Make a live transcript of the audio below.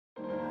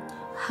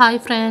Hi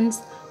friends,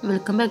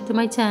 welcome back to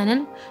my channel.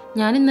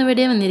 ഞാൻ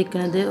ഇന്നിവിടെ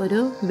വന്നിരിക്കുന്നത് ഒരു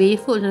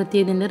ബീഫ്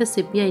ഉലർത്തിയതിൻ്റെ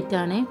റെസിപ്പി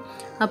ആയിട്ടാണ്.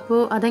 അപ്പോൾ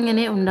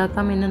അതെങ്ങനെ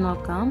ഉണ്ടാക്കാമെന്ന്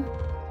നോക്കാം.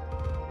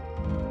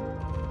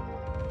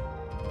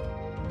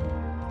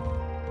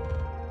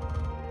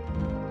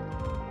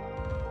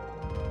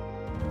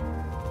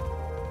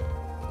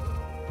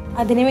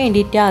 അതിനു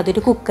വേണ്ടിയിട്ട്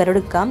അതൊരു കുക്കർ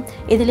എടുക്കാം.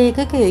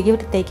 ഇതിലേക്ക് കഴുകി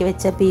വൃത്തിയാക്കി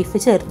വെച്ച ബീഫ്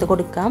ചേർത്ത്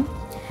കൊടുക്കാം.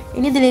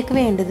 ഇനി ഇതിലേക്ക്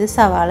വേണ്ടത്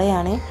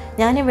സവാളയാണ്.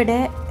 ഞാനിവിടെ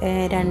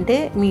 2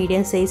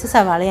 മീഡിയം സൈസ്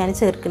സവാളയാണ്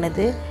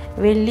ചേർക്കുന്നത്.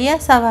 വലിയ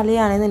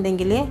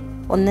സവാളയാണെന്നുണ്ടെങ്കിൽ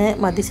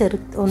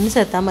ഒന്ന്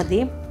ചേർത്താൽ മതി.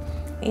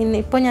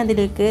 ഇപ്പോൾ ഞാൻ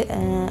ഇതിലേക്ക്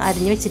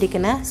അരിഞ്ഞു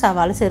വെച്ചിരിക്കുന്ന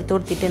സവാള ചേർത്ത്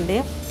കൊടുത്തിട്ടുണ്ട്.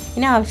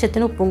 ഇനി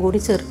ആവശ്യത്തിന് ഉപ്പും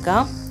കൂടി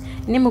ചേർക്കാം.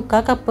 ഇനി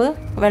 3/4 കപ്പ്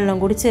വെള്ളം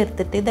കൂടി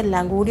ചേർത്തിട്ട്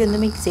ഇതെല്ലാം കൂടി ഒന്ന്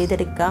മിക്സ്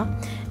ചെയ്തെടുക്കാം.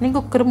 ഇനി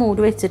കുക്കർ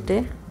മൂടി വെച്ചിട്ട്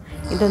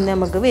ഇതൊന്ന്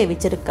നമുക്ക്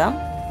വേവിച്ചെടുക്കാം.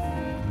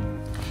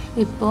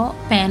 ഇപ്പോൾ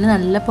പാൻ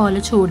നല്ല പോലെ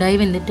ചൂടായി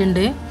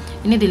വന്നിട്ടുണ്ട്.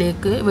 ഇനി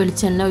ഇതിലേക്ക്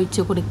വെളിച്ചെണ്ണ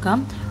ഒഴിച്ച് കൊടുക്കാം.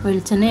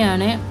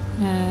 വെളിച്ചെണ്ണയാണ്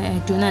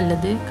ഏറ്റവും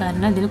നല്ലത്,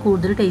 കാരണം അതിന്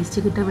കൂടുതൽ ടേസ്റ്റ്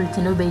കിട്ടുക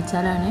വെളിച്ചെണ്ണ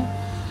ഉപയോഗിച്ചാലാണ്.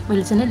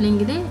 വെളിച്ചെണ്ണ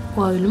ഇല്ലെങ്കിൽ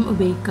ഓയിലും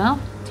ഉപയോഗിക്കാം.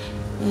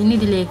 ഇനി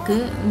ഇതിലേക്ക്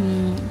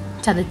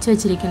ചതച്ച്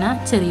വെച്ചിരിക്കുന്ന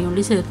ചെറിയ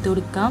ഉള്ളി ചേർത്ത്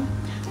കൊടുക്കാം.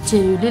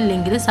 ചെറിയ ഉള്ളി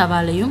ഇല്ലെങ്കിൽ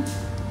സവാളയും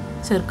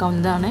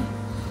ചേർക്കാവുന്നതാണ്.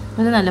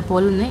 അത്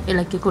നല്ലപോലെ ഒന്ന്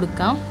ഇളക്കി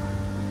കൊടുക്കാം.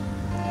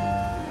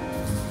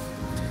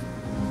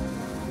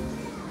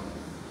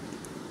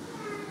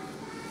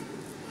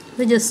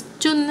 ഇത്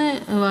ജസ്റ്റ് ഒന്ന്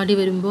വാടി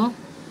വരുമ്പോൾ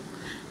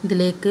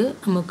ഇതിലേക്ക്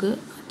നമുക്ക്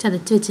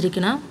ചതച്ച്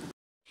വെച്ചിരിക്കണം.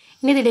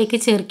 ഇനി ഇതിലേക്ക്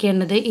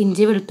ചേർക്കേണ്ടത്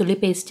ഇഞ്ചി വെളുത്തുള്ളി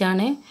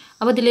പേസ്റ്റാണ്.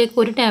 അപ്പോൾ ഇതിലേക്ക്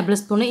 1 ടേബിൾ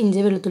സ്പൂൺ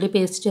ഇഞ്ചി വെളുത്തുള്ളി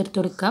പേസ്റ്റ് ചേർത്ത്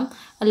കൊടുക്കാം.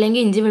 അല്ലെങ്കിൽ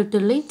ഇഞ്ചി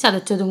വെളുത്തുള്ളി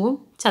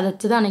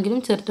ചതച്ചതാണെങ്കിലും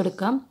ചേർത്ത്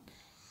കൊടുക്കാം.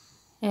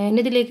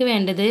 ഇനി ഇതിലേക്ക്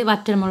വേണ്ടത്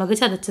വറ്റൽമുളക്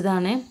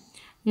ചതച്ചതാണ്.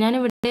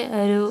 ഞാനിവിടെ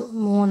ഒരു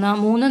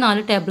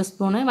 3-4 ടേബിൾ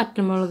സ്പൂൺ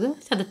വറ്റൽമുളക്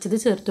ചതച്ചത്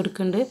ചേർത്ത്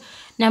കൊടുക്കുന്നുണ്ട്.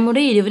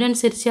 നമ്മുടെ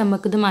എരിവിനനുസരിച്ച്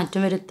നമുക്കിത്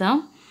മാറ്റം വരുത്താം.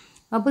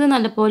 അപ്പോൾ ഇത്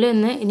നല്ലപോലെ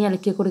ഒന്ന് ഇനി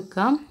ഇളക്കി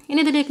കൊടുക്കാം. ഇനി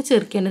ഇതിലേക്ക്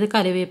ചേർക്കേണ്ടത്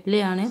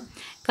കറിവേപ്പിലയാണ്.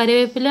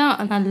 കറിവേപ്പില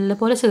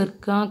നല്ലപോലെ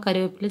ചേർക്കുക.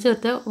 കറിവേപ്പില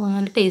ചേർത്താൽ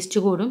നല്ല ടേസ്റ്റ്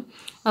കൂടും.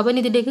 അപ്പോൾ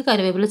ഇനി ഇതിലേക്ക്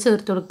കറിവേപ്പില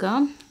ചേർത്ത് കൊടുക്കാം.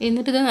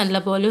 എന്നിട്ട് ഇത്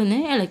നല്ലപോലെ ഒന്ന്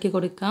ഇളക്കി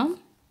കൊടുക്കാം.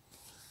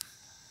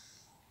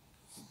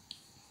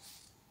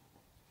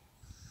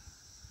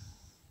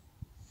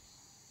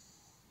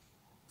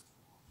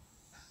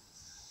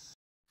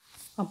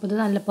 അപ്പോൾ ഇത്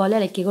നല്ലപോലെ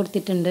ഇളക്കി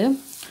കൊടുത്തിട്ടുണ്ട്.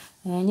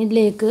 ഇനി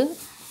ഇതിലേക്ക്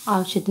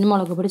ആവശ്യത്തിന്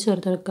മുളക് പൊടി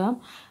ചേർത്ത് കൊടുക്കാം.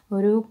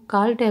 ഒരു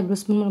 1/4 ടേബിൾ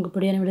സ്പൂൺ മുളക്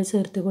പൊടിയാണ് ഇവിടെ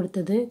ചേർത്ത്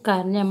കൊടുത്തത്.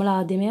 കാരണം നമ്മൾ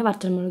ആദ്യമേ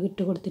വറ്റൽമുളക്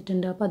ഇട്ട്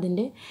കൊടുത്തിട്ടുണ്ട്. അപ്പോൾ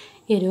അതിൻ്റെ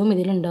എരിവും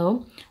ഇതിലുണ്ടാവും.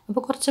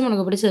 അപ്പോൾ കുറച്ച്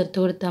മുളക് പൊടി ചേർത്ത്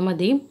കൊടുത്താൽ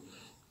മതി.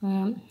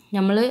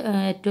 നമ്മൾ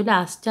ഏറ്റവും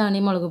ലാസ്റ്റാണ്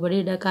ഈ മുളക് പൊടി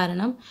ഇടുക.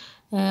 കാരണം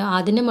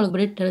ആദ്യം മുളക്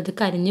പൊടി ഇട്ടത്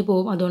കരിഞ്ഞു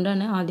പോകും.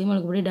 അതുകൊണ്ടാണ് ആദ്യം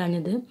മുളക് പൊടി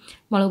ഇടാഞ്ഞത്.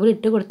 മുളക് പൊടി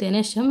ഇട്ട്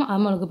കൊടുത്തതിന് ശേഷം ആ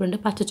മുളക് പൊടിൻ്റെ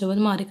പച്ചച്ചുവ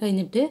മാറി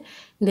കഴിഞ്ഞിട്ട്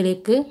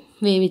ഇതിലേക്ക്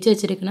വേവിച്ച്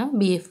വെച്ചിരിക്കുന്ന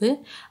ബീഫ്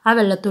ആ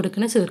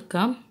വെള്ളത്തോടുക്കനെ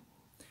ചേർക്കാം.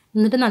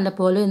 എന്നിട്ട്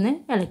നല്ലപോലെ ഒന്ന്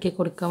ഇളക്കി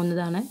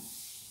കൊടുക്കാവുന്നതാണ്.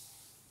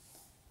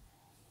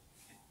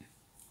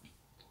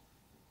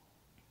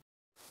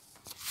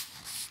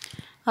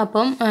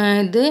 അപ്പം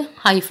ഇത്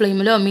ഹൈ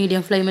ഫ്ലെയിമിലോ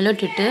മീഡിയം ഫ്ലെയിമിലോ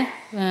ഇട്ടിട്ട്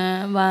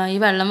ഈ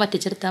വെള്ളം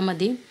വറ്റിച്ചെടുത്താൽ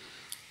മതി.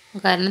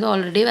 കാരണം ഇത്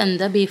ഓൾറെഡി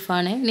വെന്ത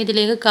ബീഫാണ്. ഇനി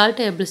ഇതിലേക്ക് 1/4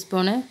 ടേബിൾ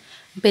സ്പൂണ്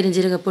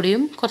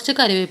പെരുംജീരകപ്പൊടിയും കുറച്ച്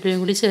കറിവേപ്പിലയും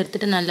കൂടി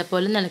ചേർത്തിട്ട്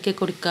നല്ലപോലെ ഇളക്കി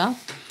കൊടുക്കുക.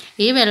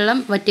 ഈ വെള്ളം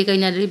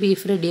വറ്റിക്കഴിഞ്ഞാൽ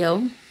ബീഫ്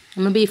റെഡിയാവും.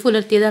 നമ്മൾ ബീഫ്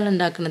ഉലർത്തിയതാണ്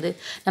ഉണ്ടാക്കുന്നത്.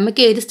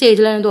 നമുക്ക് ഏത്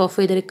സ്റ്റേജിലാണ് ഇത് ഓഫ്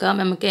ചെയ്തെടുക്കാം.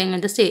 നമുക്ക്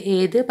എങ്ങനത്തെ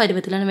ഏത്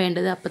പരുവത്തിലാണ്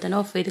വേണ്ടത് അപ്പോൾ തന്നെ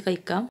ഓഫ് ചെയ്ത്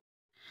കഴിക്കാം.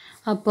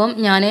 അപ്പം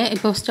ഞാൻ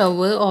ഇപ്പോൾ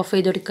സ്റ്റൗവ് ഓഫ്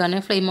ചെയ്ത് കൊടുക്കുകയാണ്.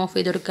 ഫ്ലെയിം ഓഫ്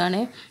ചെയ്ത് കൊടുക്കുകയാണ്.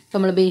 അപ്പോൾ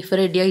നമ്മൾ ബീഫ്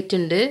റെഡി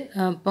ആയിട്ടുണ്ട്.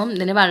 അപ്പം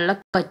ഇതിന് വെള്ളം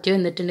വറ്റി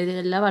വന്നിട്ടുണ്ട്.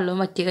 ഇതിലെല്ലാ വെള്ളവും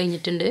വറ്റി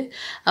കഴിഞ്ഞിട്ടുണ്ട്.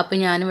 അപ്പോൾ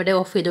ഞാനിവിടെ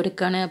ഓഫ് ചെയ്ത്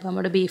കൊടുക്കുകയാണ്. അപ്പോൾ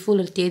നമ്മുടെ ബീഫ്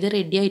ഉലർത്തിയത്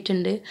റെഡി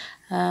ആയിട്ടുണ്ട്.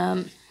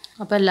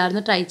 അപ്പോൾ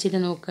എല്ലാവരും ട്രൈ ചെയ്ത്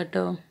നോക്കാം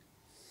കേട്ടോ.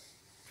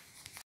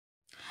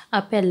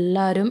 അപ്പോൾ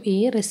എല്ലാവരും ഈ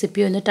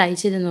റെസിപ്പി ഒന്ന് ട്രൈ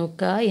ചെയ്ത്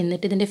നോക്കുക.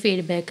 എന്നിട്ട് ഇതിൻ്റെ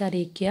ഫീഡ്ബാക്ക്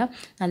അറിയിക്കുക.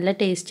 നല്ല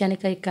ടേസ്റ്റാണ്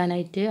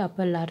കഴിക്കാനായിട്ട്.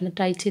 അപ്പോൾ എല്ലാവരും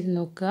ട്രൈ ചെയ്ത്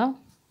നോക്കുക.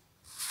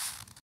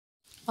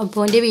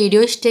 അപ്പോൾ എൻ്റെ വീഡിയോ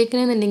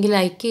ഇഷ്ടമായിട്ടുണ്ടെങ്കിൽ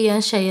ലൈക്ക്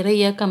ചെയ്യുക, ഷെയർ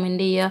ചെയ്യുക,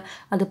 കമൻറ്റ് ചെയ്യുക.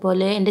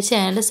 അതുപോലെ എൻ്റെ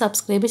ചാനൽ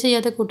സബ്സ്ക്രൈബ്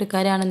ചെയ്യാത്ത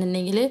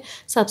കൂട്ടുകാരാണെന്നുണ്ടെങ്കിൽ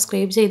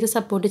സബ്സ്ക്രൈബ് ചെയ്ത്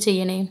സപ്പോർട്ട്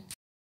ചെയ്യണേ.